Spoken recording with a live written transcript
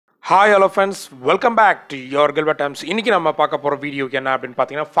Hi hello friends, welcome back to your Gilbert times. இன்னைக்கு நம்ம பார்க்க போகிற வீடியோ என்ன அப்படின்னு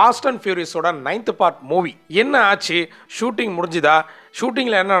பார்த்தீங்கன்னா, fast and ஃபியூரியஸோட 9th part movie என்ன ஆச்சு, ஷூட்டிங் முடிஞ்சுதா,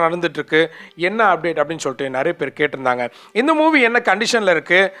 ஷூட்டிங்கில் என்ன நடந்துட்டுருக்கு, என்ன அப்டேட் அப்படின்னு சொல்லிட்டு நிறைய பேர் கேட்டிருந்தாங்க. இந்த மூவி என்ன கண்டிஷனில்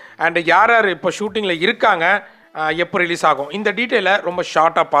இருக்குது அண்ட் யார் யார் இப்போ ஷூட்டிங்கில் இருக்காங்க, எப்போ ரிலீஸ் ஆகும், இந்த டீட்டெயிலை ரொம்ப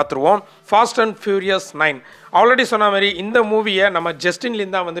ஷார்ட்டாக பார்த்துருவோம். ஃபாஸ்ட் அண்ட் ஃபியூரியஸ் 9 ஆல்ரெடி சொன்ன மாதிரி இந்த மூவியை நம்ம ஜஸ்டின்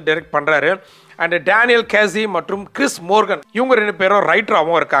லின் தான் வந்து டைரக்ட் பண்ணுறாரு. அண்ட் டேனியல் கேசி மற்றும் கிறிஸ் மோர்கன் இவங்க 2 பேரும்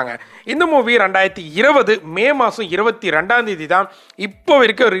ரைட்டராகவும் இருக்காங்க. இந்த மூவி 2020 மே மாதம் 22 தான் இப்போ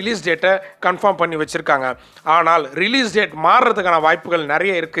வரைக்கும் ரிலீஸ் டேட்டை கன்ஃபார்ம் பண்ணி வச்சுருக்காங்க. ஆனால் ரிலீஸ் டேட் மாறுறதுக்கான வாய்ப்புகள்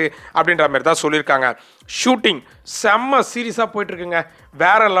நிறைய இருக்குது அப்படின்ற மாதிரி தான் சொல்லியிருக்காங்க. ஷூட்டிங் செம்ம சீரியஸாக போயிட்டுருக்குங்க,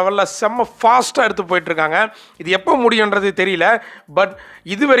 வேறு லெவலில் செம்ம ஃபாஸ்ட்டாக எடுத்து போயிட்டுருக்காங்க. இது எப்போ முடியுன்றது தெரியல, பட்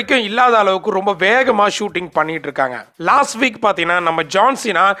இது வரைக்கும் இல்லாத அளவுக்கு ரொம்ப வேகமாக ஷூட்டிங் பண்ணிகிட்டு இருக்காங்க. லாஸ்ட் வீக் பார்த்தீங்கன்னா நம்ம ஜான்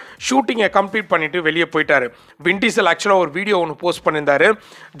சீனா ஷூட்டிங்கை கம்ப்ளீட் பண்ணிட்டு வெளியே போயிட்டாரு. வின் டீசல் ஆக்சுவலாக ஒரு வீடியோ ஒன்று போஸ்ட் பண்ணியிருந்தாரு.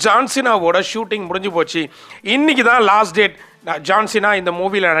 ஜான் சீனாவோட ஷூட்டிங் முடிஞ்சு போச்சு, இன்னைக்கு தான் லாஸ்ட் டேட், ஜான் சீனா இந்த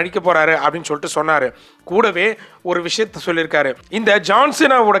மூவியில் நடிக்க போகிறாரு அப்படின்னு சொல்லிட்டு சொன்னார். கூடவே ஒரு விஷயத்த சொல்லியிருக்காரு, இந்த ஜான்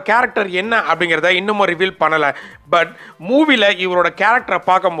சீனாவோட கேரக்டர் என்ன அப்படிங்கிறத இன்னமும் ரிவீல் பண்ணலை, பட் மூவியில் இவரோட கேரக்டரை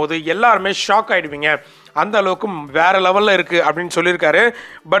பார்க்கும்போது எல்லாருமே ஷாக் ஆகிடுவீங்க, அந்த அளவுக்கு வேற லெவலில் இருக்குது அப்படின்னு சொல்லியிருக்காரு.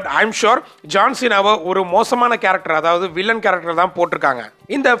 பட் ஐம் ஷுர் ஜான் சீனாவை ஒரு மோசமான கேரக்டர், அதாவது வில்லன் கேரக்டர் தான் போட்டிருக்காங்க.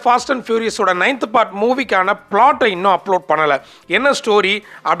 இந்த ஃபாஸ்ட் அண்ட் ஃபியூரியஸோட 9th பார்ட் மூவிக்கான பிளாட்டை இன்னும் அப்லோட் பண்ணலை, என்ன ஸ்டோரி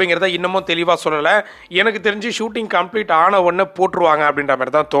அப்படிங்கிறத இன்னமும் தெளிவாக சொல்லலை. எனக்கு தெரிஞ்சு ஷூட்டிங் கம்ப்ளீட் ஆன உடனே போட்டுருவாங்க அப்படின்ற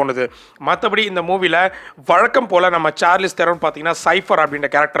மாதிரி தான் தோணுது. மற்றபடி இந்த மூவியில் வழக்கம் போல் நம்ம சார்லிஸ் தெரோன் பார்த்தீங்கன்னா சைஃபர் அப்படின்ற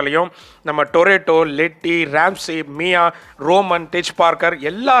கேரக்டர்லையும், நம்ம டொரேட்டோ, லெட்டி, ராம்சே, மியா, ரோமன், டெச் பார்க்கர்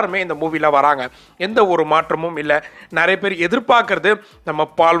எல்லாருமே இந்த மூவியில் வராங்க. எந்த ஒரு மாற்றமும் இல்லை. நிறைய பேர் எதிர்பார்க்கறது நம்ம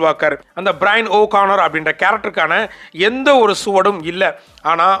பால் வாக்கர், அந்த பிரைன் ஓ கானர் அப்படின்ற கேரக்டருக்கான எந்த ஒரு சுவடும் இல்லை.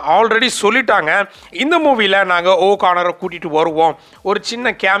 ஆனால் ஆல்ரெடி சொல்லிட்டாங்க, இந்த மூவியில் நாங்கள் ஓ கானரை கூட்டிகிட்டு வருவோம், ஒரு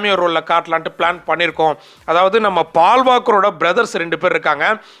சின்ன கேமியோ ரோலில் காட்டலான்ட்டு பிளான் பண்ணியிருக்கோம். அதாவது நம்ம பால் வாக்கரோட பிரதர்ஸ் 2 பேர் இருக்காங்க,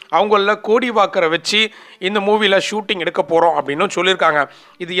 அவங்கள கோடி வாக்கரை வச்சு இந்த மூவியில் ஷூட்டிங் எடுக்க போகிறோம் அப்படின்னு சொல்லியிருக்காங்க.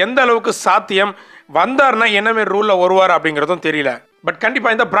 இது எந்த அளவுக்கு சாத்தியம், வந்தார்னா என்ன மாதிரி ரூலில் வருவார் அப்படிங்கிறதும் தெரியல. பட்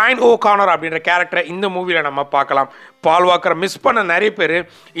கண்டிப்பாக இந்த பிரைன் ஓ கானர் அப்படின்ற கேரக்டரை இந்த மூவியில் நம்ம பார்க்கலாம். பால் வாக்கரை மிஸ் பண்ண நிறைய பேர்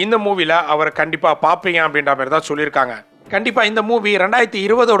இந்த மூவியில் அவரை கண்டிப்பாக பார்ப்பீங்க அப்படின்ற மாதிரி தான் சொல்லியிருக்காங்க. கண்டிப்பாக இந்த மூவி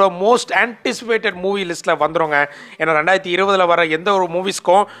 2020 மோஸ்ட் ஆன்டிசிபேட்டட் மூவி லிஸ்ட்டில் வந்துடுங்க. ஏன்னா 2020 வர எந்த ஒரு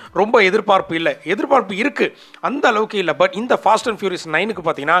மூவிஸ்க்கும் ரொம்ப எதிர்பார்ப்பு இல்லை, எதிர்பார்ப்பு இருக்குது அந்த அளவுக்கு இல்லை. பட் இந்த ஃபாஸ்ட் அண்ட் ஃபியூரியஸ் 9க்கு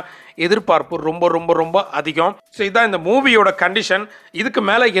பார்த்தீங்கன்னா எதிர்பார்ப்பு ரொம்ப ரொம்ப ரொம்ப அதிகம். ஸோ இதுதான் இந்த மூவியோட கண்டிஷன். இதுக்கு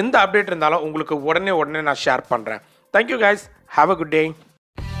மேலே எந்த அப்டேட் இருந்தாலும் உங்களுக்கு உடனே நான் ஷேர் பண்ணுறேன். Thank you guys, have a good day.